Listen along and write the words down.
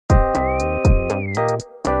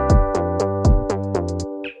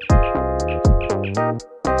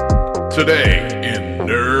Today in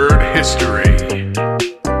Nerd History.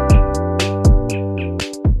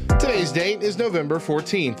 Today's date is November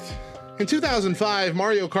 14th. In 2005,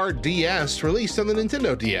 Mario Kart DS released on the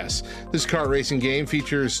Nintendo DS. This kart racing game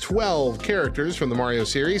features 12 characters from the Mario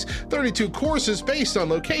series, 32 courses based on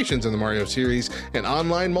locations in the Mario series, and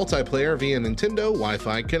online multiplayer via Nintendo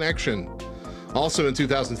Wi-Fi connection. Also in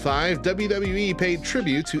 2005, WWE paid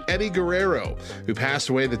tribute to Eddie Guerrero, who passed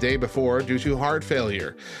away the day before due to heart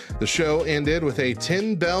failure. The show ended with a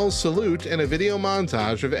 10-bell salute and a video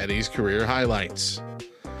montage of Eddie's career highlights.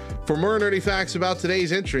 For more nerdy facts about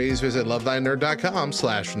today's entries, visit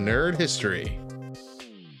lovethynerd.com/nerdhistory.